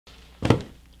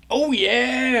Oh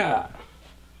yeah!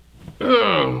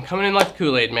 Coming in like the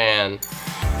Kool-Aid man.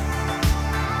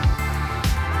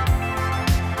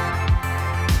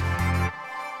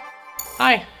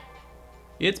 Hi,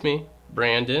 it's me,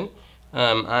 Brandon.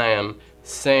 I am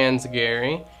Sans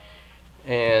Gary,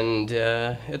 and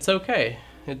it's okay.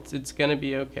 It's gonna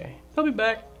be okay. He'll be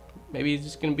back. Maybe he's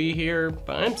just gonna be here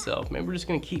by himself. Maybe we're just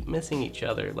gonna keep missing each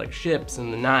other like ships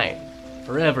in the night,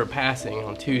 forever passing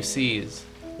on two seas,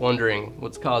 wondering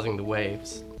what's causing the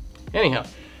waves. Anyhow,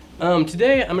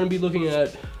 today I'm gonna be looking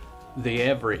at the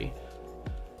EVRI.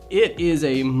 It is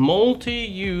a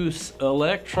multi-use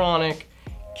electronic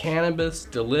cannabis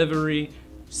delivery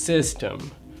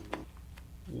system.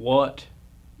 What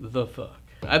the fuck?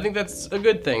 I think that's a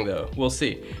good thing though, we'll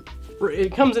see.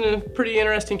 It comes in a pretty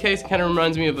interesting case. It kind of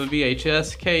reminds me of a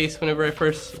VHS case whenever I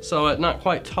first saw it. Not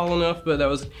quite tall enough, but that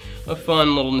was a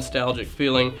fun little nostalgic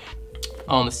feeling.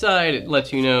 On the side, it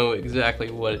lets you know exactly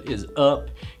what is up.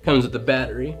 Comes with the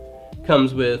battery,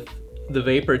 comes with the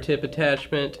vapor tip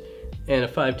attachment, and a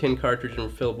 510 cartridge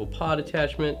and refillable pod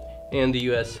attachment, and the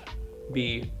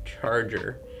USB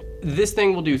charger. This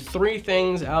thing will do 3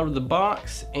 things out of the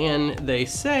box, and they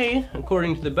say,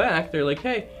 according to the back, they're like,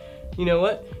 hey, you know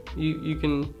what? You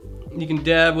can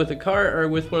dab with a cart or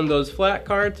with one of those flat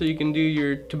carts, or you can do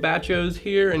your tobachos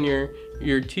here and your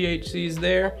THCs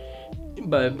there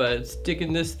by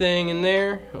sticking this thing in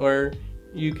there, or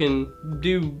you can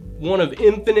do one of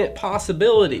infinite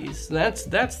possibilities.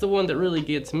 That's the one that really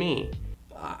gets me.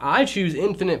 I choose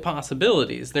infinite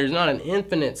possibilities. There's not an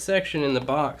infinite section in the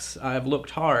box. I've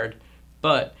looked hard,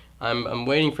 but I'm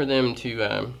waiting for them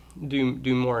to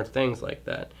do more things like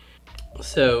that.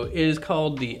 So it is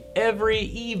called the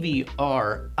EVRI,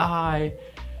 EVRI.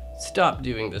 Stop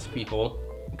doing this, people.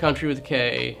 Country with a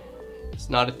K. It's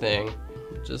not a thing.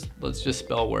 Let's just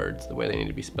spell words the way they need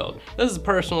to be spelled. This is a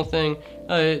personal thing.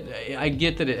 I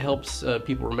get that it helps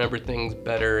people remember things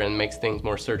better and makes things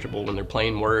more searchable when they're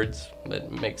plain words.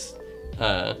 That makes,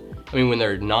 I mean, when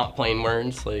they're not plain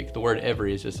words, like the word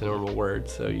EVRI is just a normal word,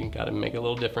 so you gotta make it a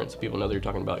little different so people know they're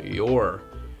talking about your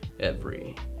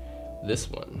EVRI. This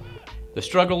one. The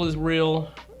struggle is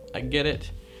real, I get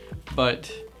it,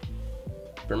 but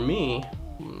for me,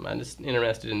 I'm just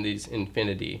interested in these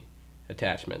infinity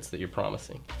attachments that you're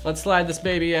promising. Let's slide this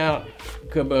baby out.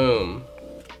 Kaboom.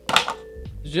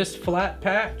 Just flat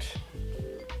packed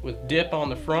with dip on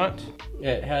the front.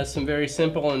 It has some very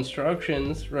simple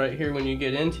instructions right here when you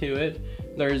get into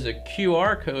it. There's a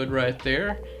QR code right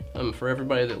there for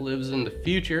everybody that lives in the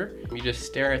future. You just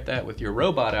stare at that with your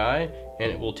robot eye and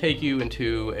it will take you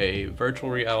into a virtual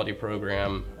reality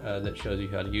program that shows you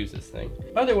how to use this thing.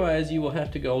 Otherwise, you will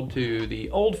have to go to the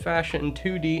old-fashioned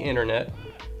 2D internet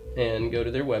and go to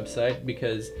their website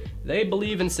because they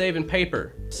believe in saving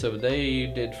paper. So they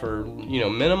did for, you know,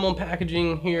 minimal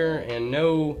packaging here and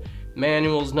no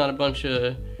manuals, not a bunch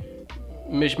of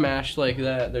mishmash like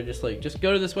that. They're just like, just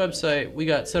go to this website. We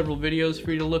got several videos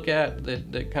for you to look at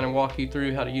that kind of walk you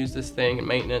through how to use this thing and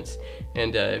maintenance.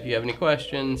 And if you have any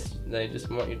questions, they just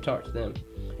want you to talk to them.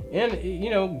 And, you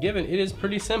know, given it is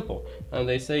pretty simple.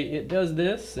 They say it does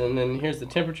this, and then here's the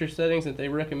temperature settings that they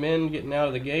recommend getting out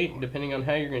of the gate, depending on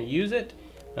how you're going to use it.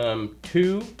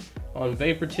 2 on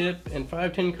vapor tip and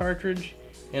 510 cartridge,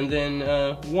 and then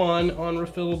 1 on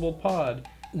refillable pod.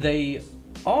 They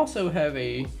also have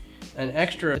an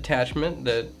extra attachment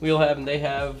that we'll have and they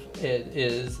have. It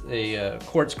is a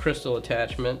quartz crystal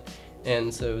attachment,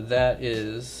 and so that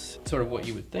is sort of what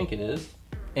you would think it is.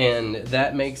 And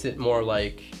that makes it more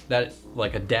like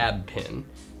a dab pen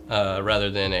rather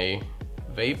than a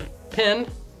vape pen,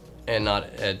 and not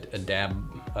a dab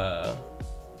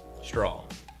straw,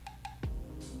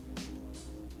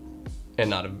 and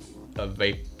not a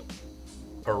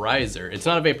vaporizer. It's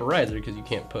not a vaporizer because you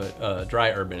can't put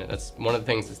dry herb in it. That's one of the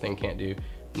things this thing can't do.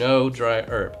 No dry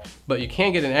herb. But you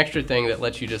can get an extra thing that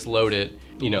lets you just load it,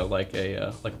 you know, like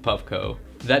a Puffco.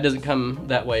 That doesn't come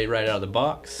that way right out of the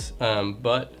box,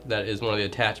 but that is one of the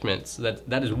attachments.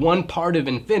 That is one part of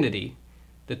infinity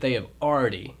that they have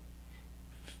already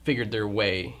figured their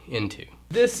way into.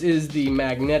 This is the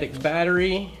magnetic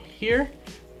battery here.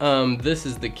 This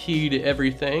is the key to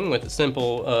everything with a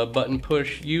simple button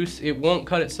push use. It won't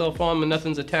cut itself on when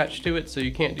nothing's attached to it, so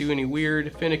you can't do any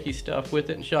weird finicky stuff with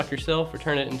it and shock yourself or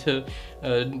turn it into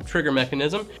a trigger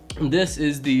mechanism. This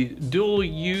is the dual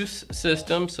use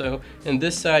system. So in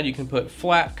this side you can put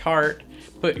flat cart,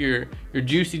 put your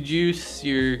juicy juice,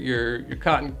 your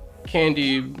cotton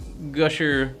candy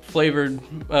gusher flavored,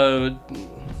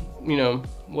 you know,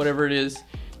 whatever it is.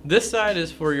 This side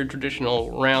is for your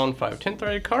traditional round 5/10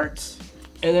 threaded carts.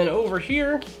 And then over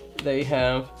here, they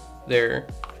have their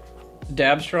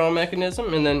dab straw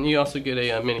mechanism, and then you also get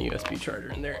a mini USB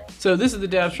charger in there. So this is the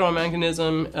dab straw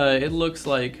mechanism. It looks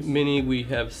like many we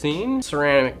have seen.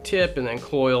 Ceramic tip and then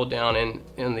coil down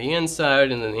in the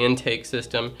inside, and then the intake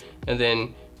system, and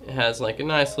then it has like a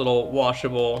nice little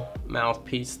washable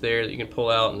mouthpiece there that you can pull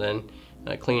out and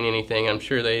then clean anything. I'm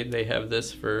sure they have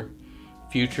this for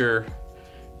future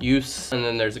use. And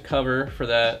then there's a cover for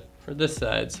that for this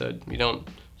side, so you don't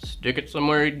stick it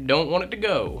somewhere you don't want it to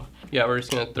go. Yeah, we're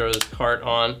just gonna throw this cart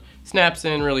on. Snaps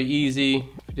in really easy.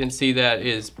 If you didn't see that,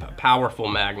 is powerful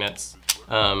magnets.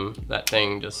 That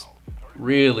thing just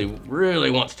really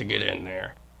wants to get in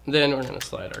there. Then we're gonna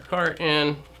slide our cart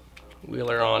in, wheel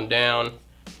her on down.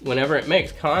 Whenever it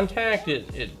makes contact,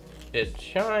 it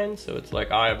shines, so it's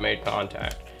like I have made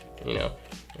contact, you know.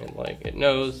 And like it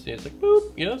knows, it's like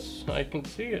boop, yes, I can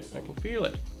see it, I can feel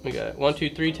it. We got 1, 2,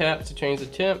 3 taps to change the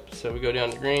temp. So we go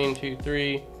down to green, 2,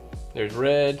 3. There's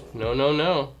red. No, no,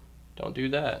 no. Don't do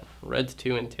that. Red's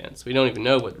too intense. We don't even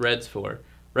know what red's for.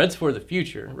 Red's for the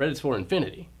future. Red is for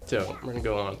infinity. So we're gonna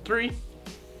go on 3.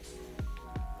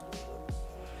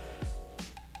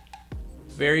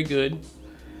 Very good.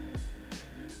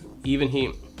 Even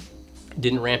heat.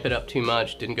 Didn't ramp it up too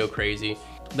much, didn't go crazy.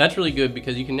 That's really good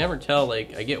because you can never tell,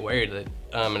 like I get worried that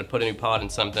I'm gonna put a new pod in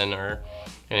something and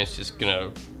it's just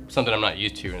gonna, something I'm not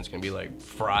used to, and it's gonna be like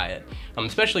fry it.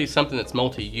 Especially something that's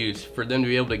multi-use, for them to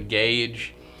be able to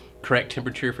gauge correct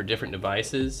temperature for different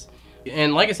devices.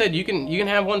 And like I said, you can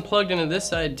have one plugged into this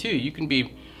side too. You can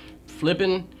be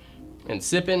flipping and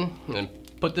sipping and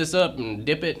put this up and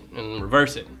dip it and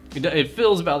reverse it. It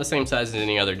feels about the same size as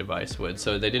any other device would,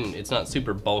 so it's not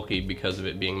super bulky because of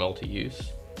it being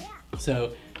multi-use.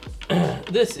 So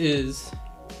this is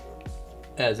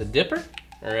as a dipper,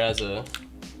 or as a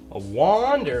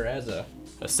wand, or as a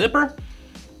sipper,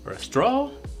 or a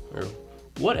straw, or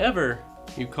whatever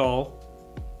you call.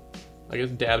 I guess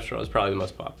dab straw is probably the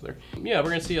most popular. Yeah, we're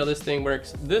gonna see how this thing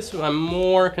works. This I'm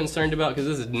more concerned about because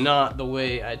this is not the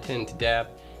way I tend to dab.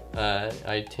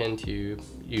 I tend to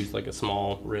use like a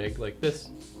small rig like this.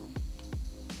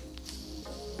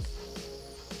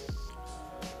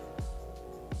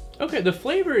 Okay, the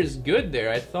flavor is good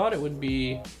there. I thought it would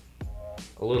be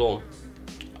a little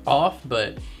off,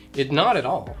 but it's not at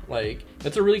all. Like,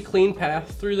 it's a really clean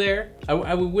path through there.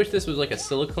 I would wish this was like a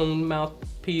silicone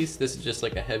mouthpiece. This is just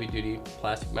like a heavy duty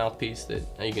plastic mouthpiece that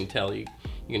you can tell you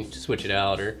can switch it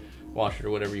out or wash it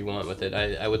or whatever you want with it.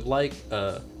 I would like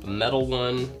a metal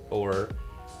one or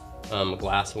a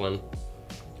glass one.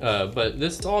 But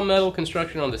this all metal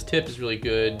construction on this tip is really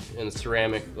good, and the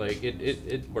ceramic, like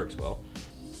it works well.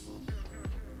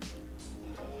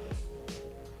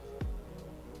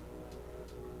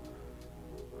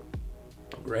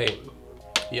 Great.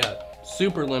 Yeah,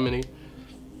 super lemony.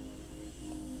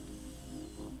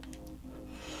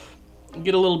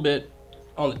 Get a little bit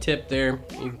on the tip there,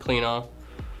 you can clean off.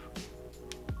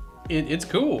 It's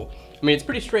cool. I mean, it's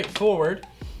pretty straightforward.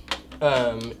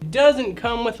 It doesn't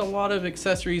come with a lot of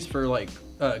accessories for like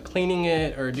cleaning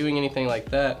it or doing anything like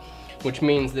that, which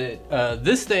means that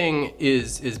this thing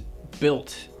is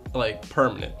built like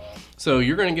permanent. So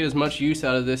you're gonna get as much use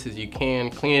out of this as you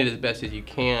can, clean it as best as you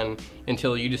can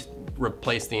until you just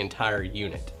replace the entire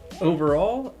unit.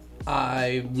 Overall,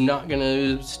 I'm not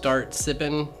gonna start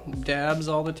sipping dabs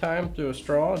all the time through a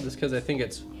straw, just because I think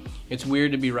it's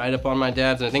weird to be right up on my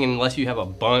dabs. And I think unless you have a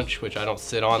bunch, which I don't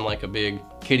sit on like a big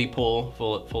kiddie pool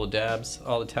full of dabs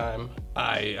all the time,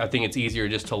 I think it's easier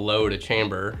just to load a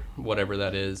chamber, whatever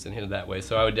that is, and hit it that way.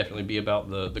 So I would definitely be about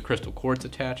the crystal quartz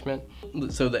attachment.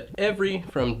 So the EVRI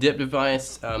from Dip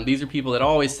Device, these are people that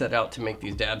always set out to make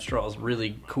these dab straws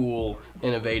really cool,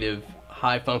 innovative,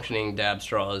 high functioning dab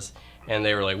straws. And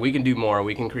they were like, we can do more,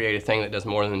 we can create a thing that does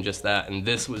more than just that. And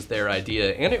this was their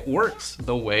idea, and it works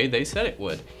the way they said it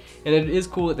would. And it is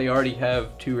cool that they already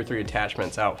have 2 or 3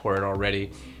 attachments out for it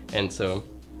already. And so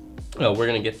we're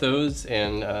gonna get those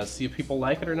and see if people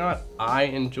like it or not. I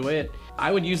enjoy it.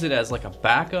 I would use it as like a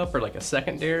backup or like a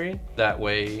secondary. That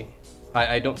way,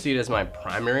 I don't see it as my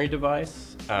primary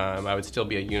device. I would still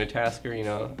be a unitasker, you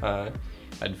know.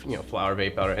 I'd flower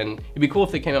vape out, and it'd be cool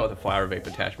if they came out with a flower vape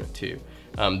attachment too.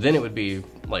 Then it would be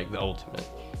like the ultimate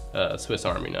Swiss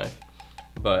Army knife.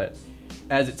 But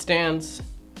as it stands,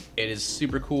 it is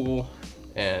super cool,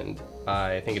 and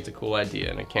I think it's a cool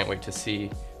idea, and I can't wait to see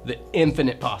the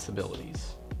infinite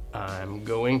possibilities. I'm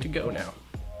going to go now.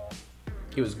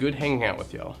 It was good hanging out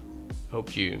with y'all.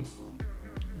 Hope you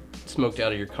smoked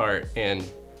out of your cart and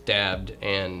dabbed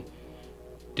and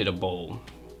did a bowl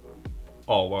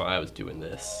all while I was doing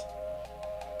this.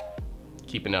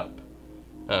 Keeping up.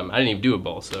 I didn't even do a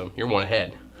bowl, so you're one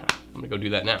ahead. I'm gonna go do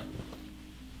that now.